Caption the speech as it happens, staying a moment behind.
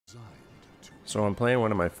So I'm playing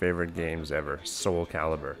one of my favorite games ever, Soul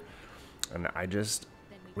Calibur, and I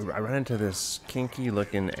run into this kinky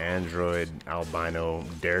looking android albino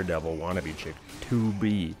daredevil wannabe chick,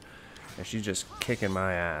 2B, and she's just kicking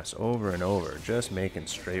my ass over and over, just making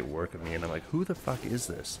straight work of me, and I'm like, who the fuck is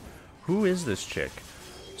this? Who is this chick?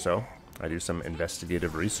 So I do some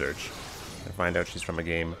investigative research and find out she's from a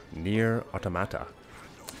game, Nier Automata.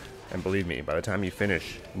 And believe me, by the time you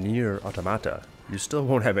finish Nier Automata, you still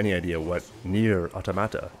won't have any idea what Nier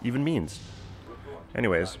Automata even means.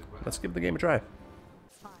 Anyways, let's give the game a try.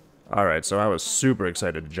 Alright, so I was super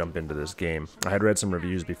excited to jump into this game. I had read some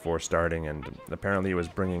reviews before starting, and apparently it was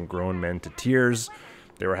bringing grown men to tears.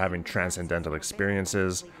 They were having transcendental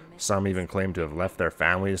experiences. Some even claimed to have left their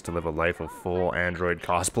families to live a life of full android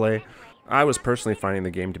cosplay. I was personally finding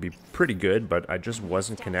the game to be pretty good, but I just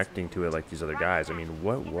wasn't connecting to it like these other guys. I mean,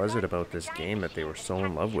 what was it about this game that they were so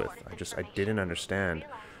in love with? I didn't understand.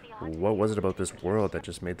 What was it about this world that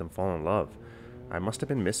just made them fall in love? I must have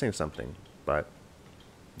been missing something, but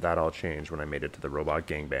that all changed when I made it to the robot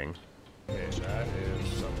gangbang. Okay, that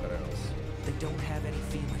is something else. They don't have any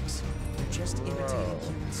feelings. They're just imitating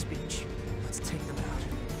human speech. Let's take them out.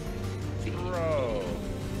 Bro.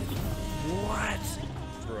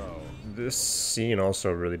 What? Bro. This scene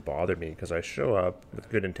also really bothered me because I show up with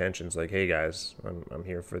good intentions, like, hey guys, I'm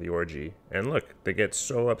here for the orgy. And look, they get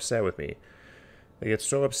so upset with me. They get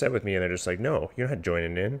so upset with me and they're just like, no, you're not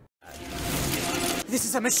joining in. This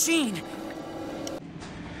is a machine!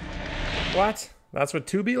 What? That's what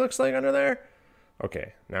 2B looks like under there?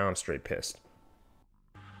 Okay, now I'm straight pissed.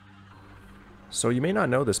 So you may not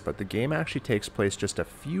know this, but the game actually takes place just a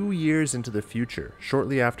few years into the future,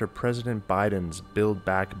 shortly after President Biden's Build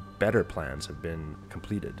Back Better plans have been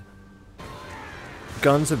completed.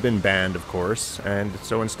 Guns have been banned, of course, and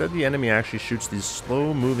so instead the enemy actually shoots these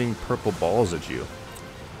slow-moving purple balls at you.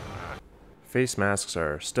 Face masks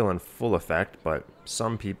are still in full effect, but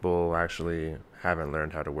some people actually haven't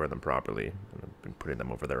learned how to wear them properly and have been putting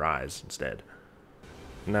them over their eyes instead.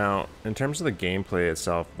 Now, in terms of the gameplay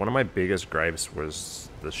itself, one of my biggest gripes was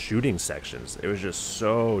the shooting sections. It was just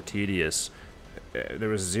so tedious. There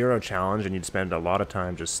was zero challenge, and you'd spend a lot of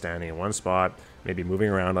time just standing in one spot, maybe moving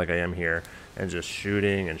around like I am here, and just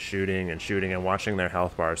shooting and shooting and shooting and watching their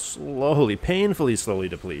health bars slowly, painfully slowly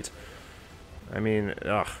deplete. I mean,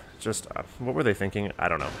 just, what were they thinking? I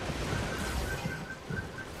don't know.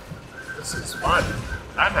 This is fun.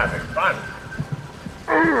 I'm having fun.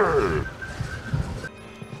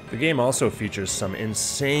 The game also features some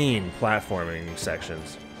insane platforming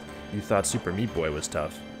sections. You thought Super Meat Boy was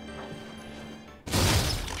tough.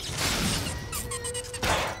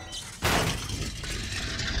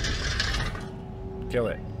 Kill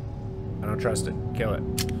it. I don't trust it. Kill it.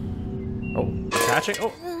 Oh, attaching?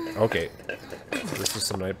 Oh, okay. This is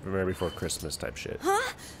some Nightmare Before Christmas type shit.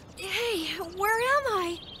 Huh? Hey, where am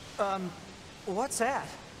I? What's that?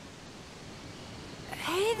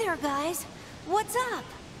 Hey there, guys. What's up?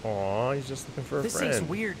 Aw, he's just looking for a This friend. seems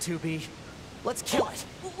weird, 2B. Let's kill it.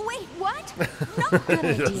 Wait, what? Not good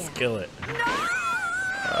idea. Just kill it. No!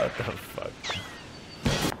 What the fuck?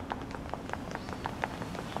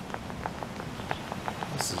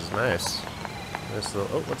 This is nice. Nice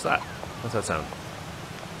little. Oh, what's that? What's that sound?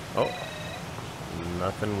 Oh,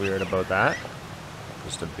 nothing weird about that.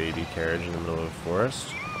 Just a baby carriage in the middle of the forest.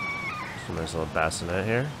 Just a nice little bassinet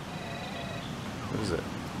here. What is it?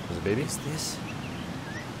 Is it a baby? Is this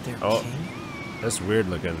their Oh, king? that's weird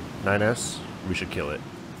looking. 9S, we should kill it.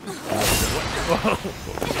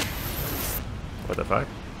 What the fuck?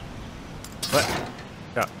 What?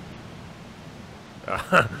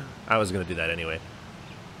 Yeah. I was gonna do that anyway.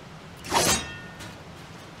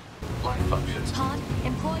 Line functions. Pod,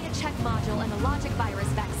 employ a check module and a logic virus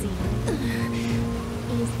vaccine.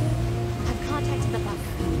 I've contacted the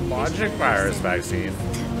buffer. Logic virus vaccine.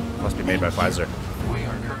 Must be made by Pfizer. We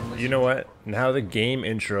are currently. You know what? Now the game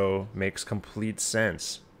intro makes complete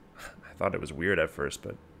sense. I thought it was weird at first,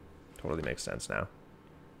 but totally makes sense now.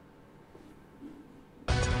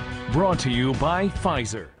 Brought to you by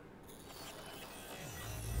Pfizer.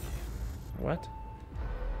 What?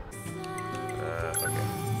 Okay.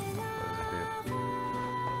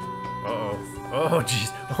 Uh-oh. Oh,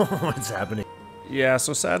 jeez. Oh, what's happening? Yeah,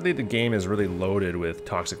 so sadly the game is really loaded with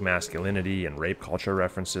toxic masculinity and rape culture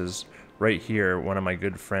references. Right here, one of my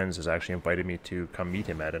good friends has actually invited me to come meet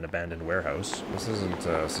him at an abandoned warehouse. This isn't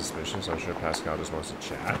suspicious. I'm sure Pascal just wants to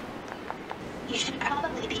chat. You should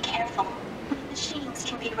probably be careful. Machines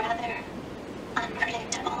can be rather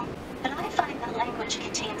unpredictable. But I find that language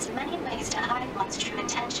contains many ways to hide one's true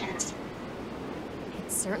intentions.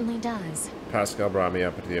 It certainly does. Pascal brought me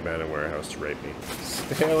up into the abandoned warehouse to rape me.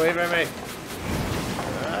 Stay away from me!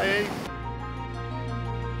 dying.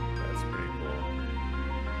 That's pretty cool.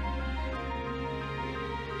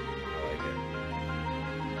 I like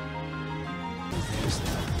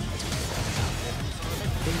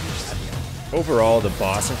it. Overall, the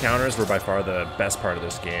boss encounters were by far the best part of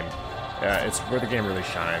this game. It's where the game really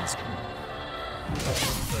shines.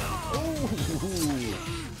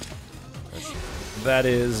 That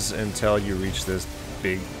is until you reach this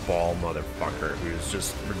big ball motherfucker who's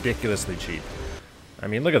just ridiculously cheap. I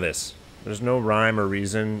mean, look at this. There's no rhyme or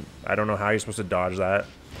reason. I don't know how you're supposed to dodge that. Okay,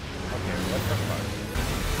 what the fuck?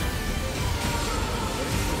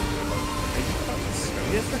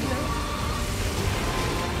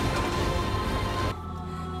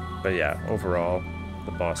 But yeah, overall,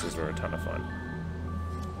 the bosses were a ton of fun.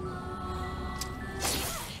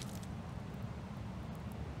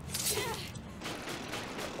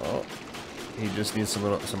 Oh, he just needs some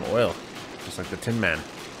oil, just like the Tin Man.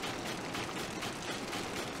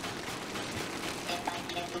 If I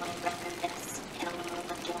give my brother this, he'll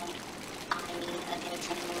move again. I need a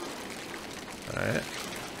continue. Alright.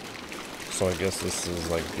 So I guess this is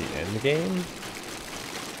like the end game?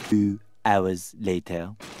 2 hours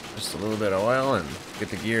later. Just a little bit of oil and get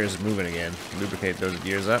the gears moving again. Lubricate those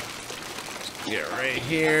gears up. Just get right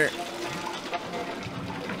here.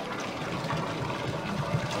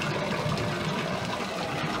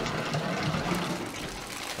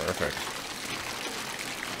 Perfect.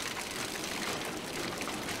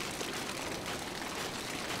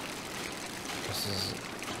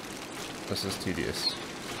 This is tedious.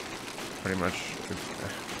 Pretty much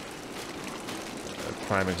a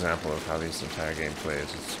prime example of how this entire game plays.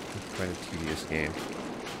 It's quite a tedious game.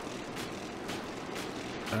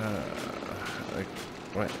 Like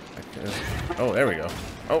what? Oh, there we go.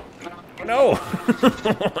 Oh no!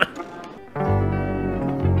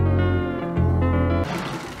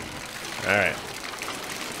 Alright.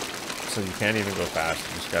 So you can't even go fast.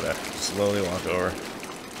 You just gotta slowly walk over.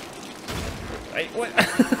 Wait, what?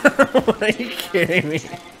 Are you kidding me?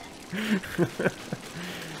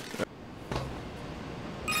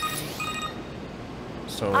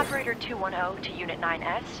 So... Operator 210 to Unit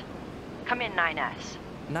 9S. Come in, 9S.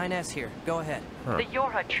 9S here. Go ahead. Huh. The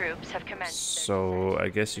Yorha troops have commenced. So I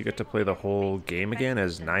guess you get to play the whole game again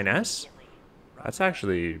as 9S? That's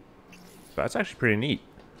actually pretty neat.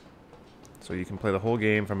 So you can play the whole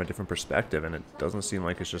game from a different perspective, and it doesn't seem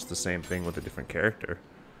like it's just the same thing with a different character.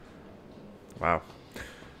 Wow.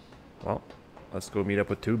 Well, let's go meet up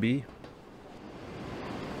with 2B.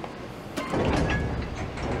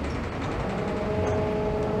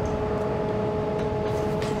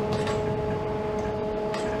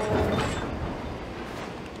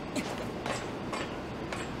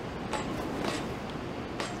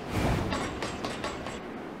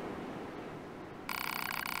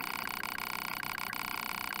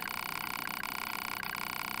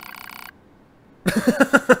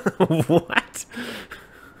 What?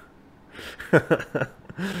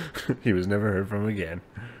 He was never heard from again.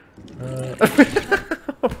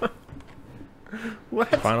 What?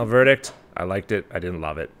 Final verdict. I liked it. I didn't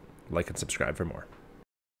love it. Like and subscribe for more.